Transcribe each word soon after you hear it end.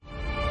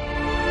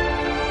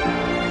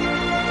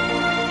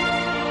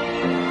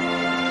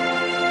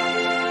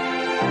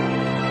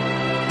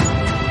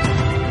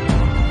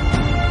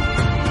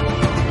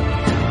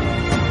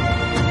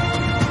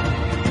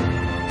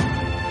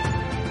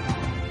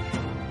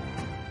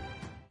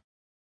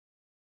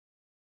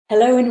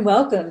Hello and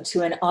welcome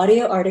to an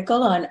audio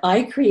article on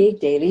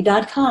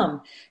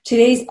iCreateDaily.com.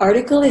 Today's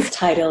article is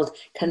titled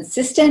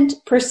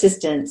Consistent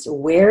Persistence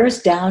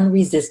Wears Down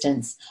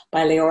Resistance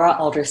by Leora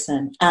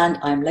Alderson, and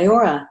I'm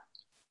Leora.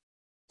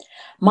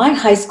 My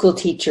high school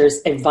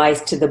teacher's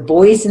advice to the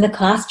boys in the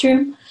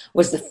classroom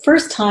was the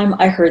first time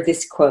I heard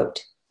this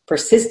quote,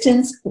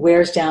 persistence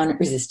wears down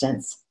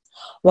resistance.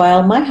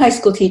 While my high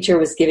school teacher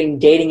was giving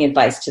dating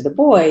advice to the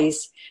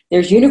boys,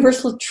 there's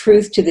universal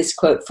truth to this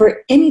quote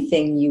for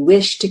anything you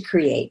wish to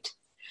create.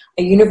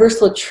 A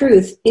universal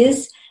truth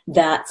is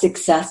that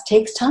success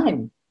takes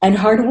time and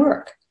hard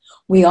work.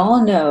 We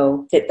all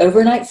know that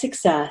overnight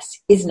success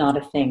is not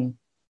a thing.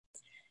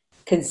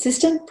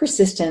 Consistent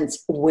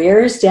persistence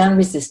wears down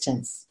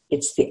resistance.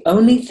 It's the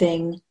only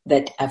thing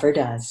that ever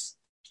does.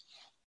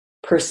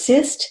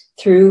 Persist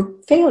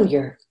through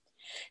failure.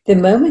 The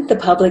moment the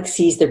public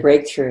sees the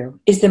breakthrough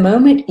is the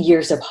moment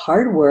years of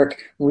hard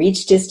work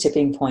reached its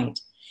tipping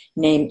point.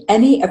 Name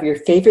any of your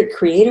favorite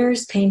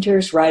creators,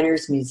 painters,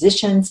 writers,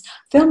 musicians,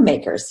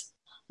 filmmakers.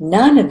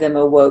 None of them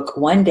awoke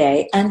one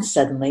day and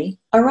suddenly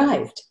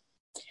arrived.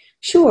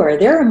 Sure,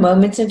 there are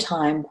moments in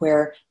time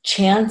where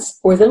chance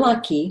or the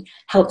lucky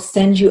help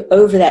send you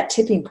over that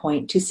tipping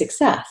point to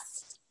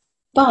success.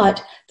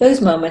 But those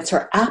moments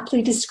are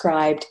aptly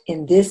described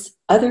in this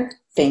other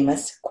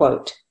famous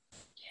quote.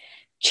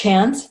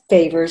 Chance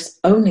favors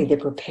only the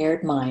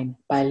prepared mind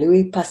by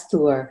Louis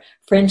Pasteur,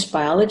 French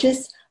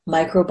biologist,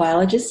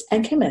 microbiologist,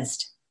 and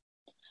chemist.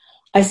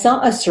 I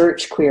saw a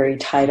search query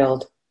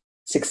titled,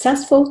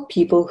 Successful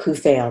People Who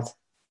Failed.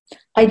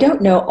 I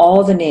don't know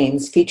all the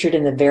names featured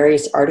in the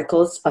various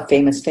articles of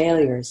famous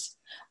failures,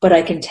 but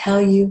I can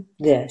tell you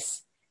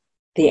this.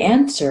 The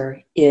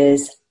answer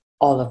is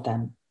all of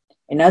them.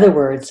 In other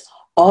words,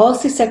 all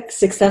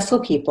successful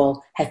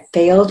people have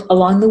failed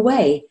along the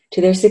way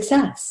to their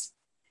success.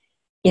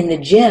 In the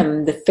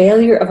gym, the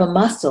failure of a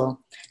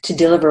muscle to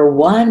deliver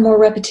one more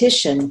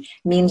repetition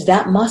means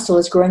that muscle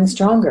is growing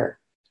stronger.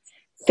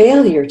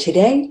 Failure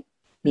today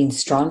means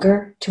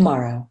stronger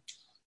tomorrow.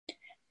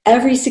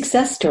 Every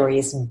success story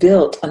is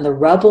built on the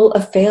rubble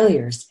of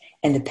failures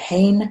and the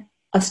pain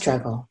of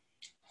struggle.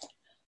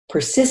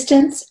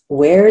 Persistence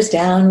wears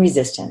down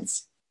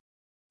resistance.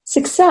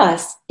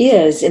 Success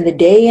is in the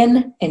day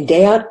in and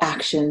day out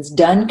actions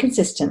done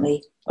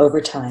consistently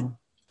over time.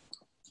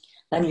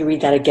 Let me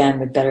read that again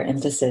with better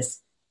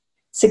emphasis.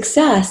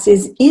 Success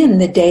is in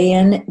the day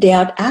in, day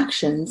out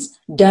actions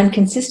done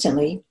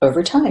consistently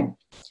over time.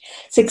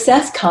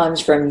 Success comes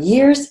from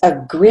years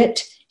of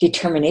grit,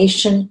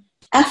 determination,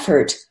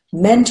 effort,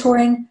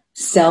 mentoring,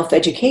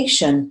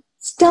 self-education,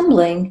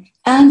 stumbling,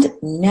 and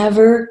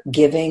never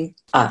giving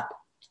up.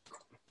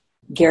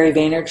 Gary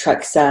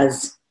Vaynerchuk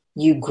says,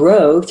 you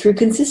grow through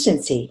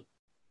consistency.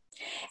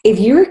 If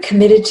you're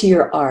committed to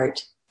your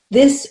art,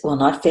 this will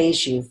not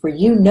faze you, for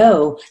you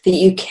know that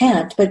you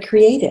can't but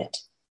create it.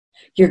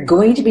 You're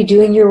going to be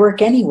doing your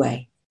work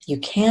anyway. You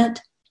can't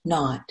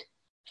not.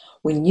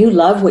 When you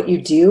love what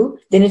you do,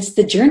 then it's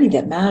the journey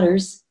that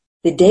matters.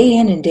 The day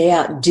in and day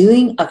out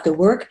doing of the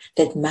work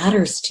that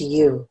matters to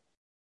you.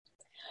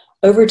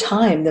 Over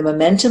time, the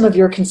momentum of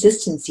your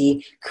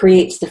consistency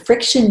creates the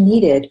friction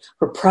needed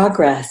for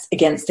progress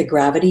against the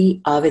gravity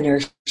of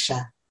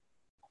inertia.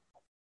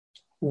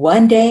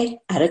 One day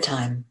at a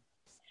time.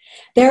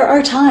 There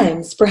are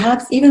times,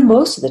 perhaps even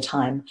most of the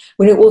time,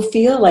 when it will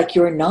feel like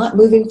you're not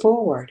moving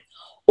forward,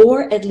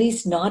 or at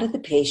least not at the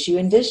pace you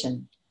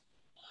envision.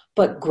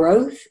 But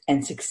growth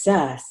and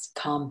success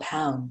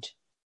compound.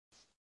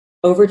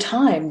 Over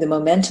time, the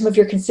momentum of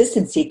your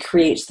consistency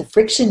creates the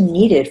friction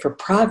needed for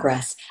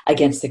progress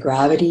against the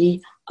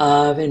gravity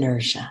of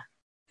inertia.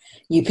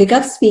 You pick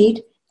up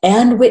speed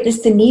and witness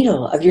the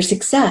needle of your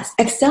success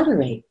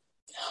accelerate.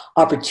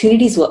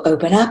 Opportunities will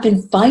open up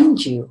and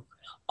find you,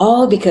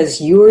 all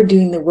because you're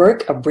doing the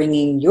work of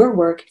bringing your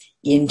work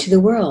into the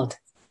world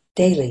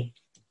daily.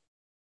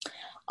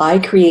 I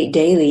Create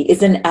Daily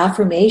is an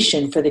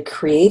affirmation for the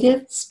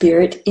creative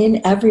spirit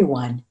in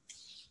everyone.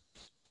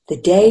 The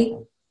day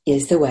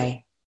is the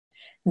way.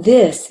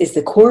 This is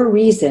the core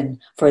reason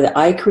for the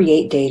I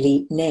Create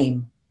Daily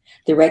name.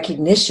 The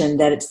recognition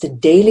that it's the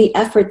daily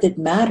effort that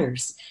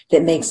matters,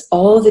 that makes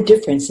all the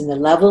difference in the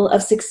level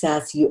of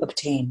success you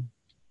obtain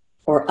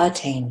or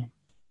attain.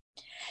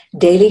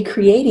 Daily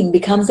creating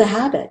becomes a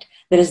habit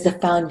that is the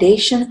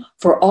foundation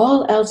for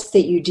all else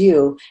that you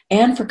do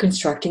and for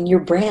constructing your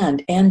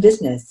brand and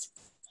business.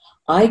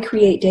 I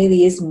Create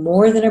Daily is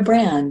more than a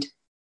brand,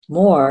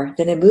 more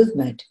than a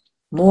movement,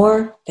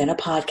 more than a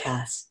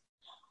podcast.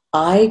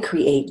 I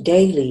Create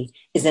Daily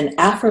is an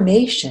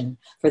affirmation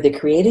for the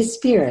creative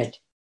spirit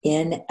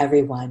in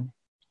everyone.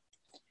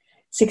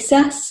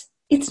 Success,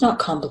 it's not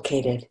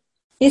complicated.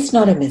 It's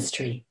not a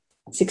mystery.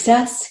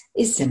 Success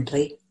is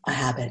simply a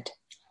habit.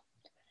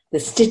 The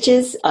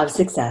stitches of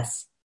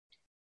success.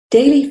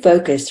 Daily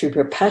focus through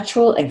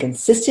perpetual and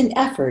consistent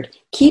effort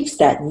keeps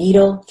that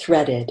needle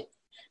threaded.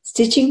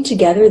 Stitching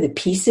together the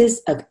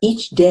pieces of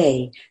each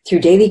day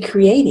through daily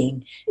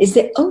creating is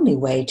the only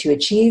way to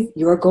achieve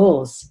your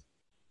goals.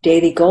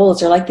 Daily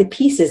goals are like the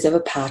pieces of a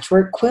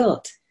patchwork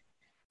quilt.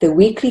 The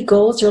weekly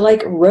goals are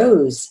like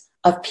rows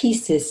of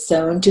pieces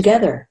sewn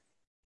together.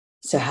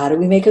 So how do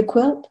we make a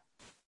quilt?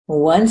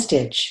 One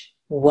stitch,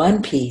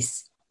 one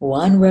piece,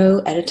 one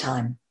row at a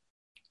time.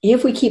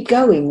 If we keep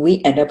going,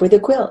 we end up with a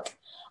quilt,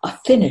 a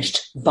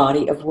finished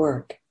body of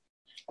work.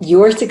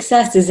 Your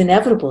success is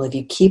inevitable if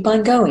you keep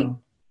on going.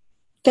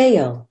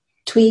 Fail,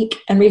 tweak,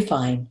 and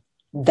refine.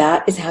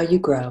 That is how you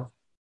grow.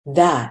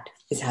 That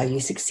is how you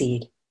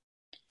succeed.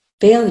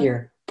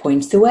 Failure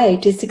points the way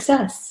to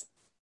success.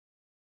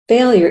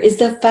 Failure is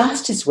the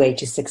fastest way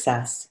to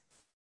success.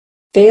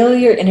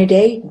 Failure in a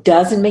day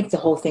doesn't make the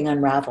whole thing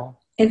unravel.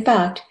 In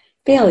fact,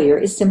 failure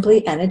is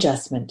simply an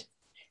adjustment.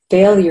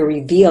 Failure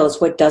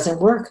reveals what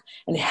doesn't work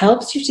and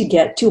helps you to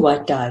get to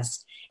what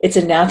does. It's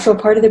a natural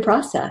part of the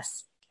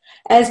process.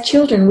 As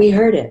children, we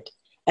heard it.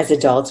 As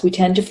adults, we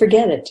tend to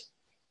forget it.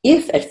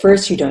 If at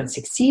first you don't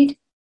succeed,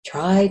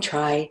 try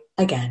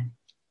again.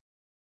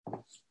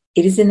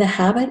 It is in the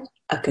habit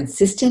of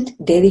consistent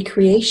daily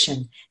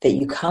creation that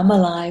you come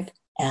alive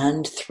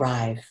and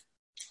thrive.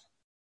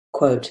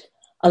 Quote,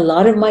 a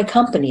lot of my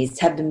companies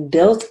have been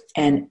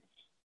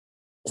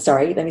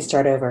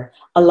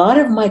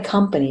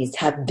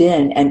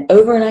an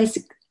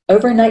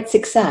overnight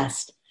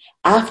success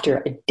after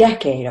a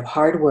decade of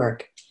hard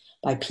work.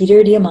 By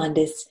Peter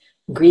Diamandis,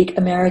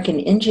 Greek-American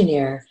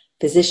engineer,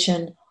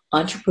 physician,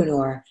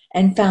 entrepreneur,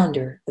 and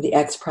founder of the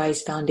X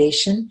Prize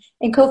Foundation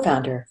and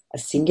co-founder of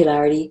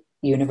Singularity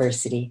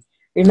University.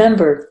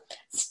 Remember,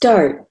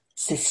 start,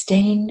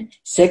 sustain,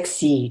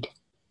 succeed.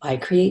 I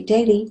create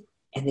daily,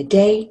 and the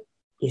day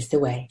is the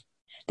way.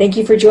 Thank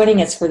you for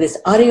joining us for this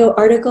audio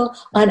article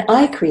on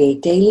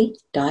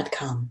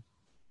iCreateDaily.com.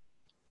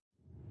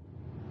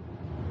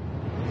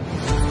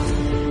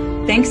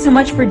 Thanks so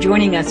much for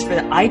joining us for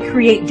the I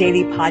Create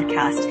Daily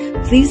podcast.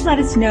 Please let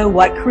us know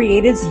what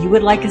creatives you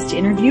would like us to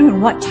interview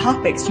and what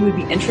topics you would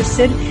be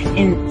interested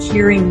in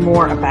hearing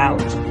more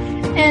about.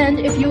 And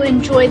if you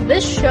enjoyed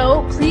this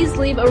show, please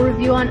leave a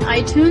review on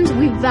iTunes.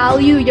 We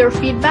value your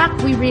feedback.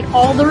 We read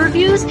all the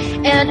reviews,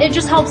 and it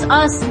just helps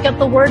us get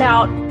the word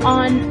out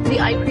on the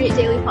I Create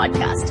Daily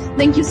podcast.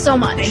 Thank you so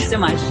much. Thanks so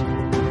much.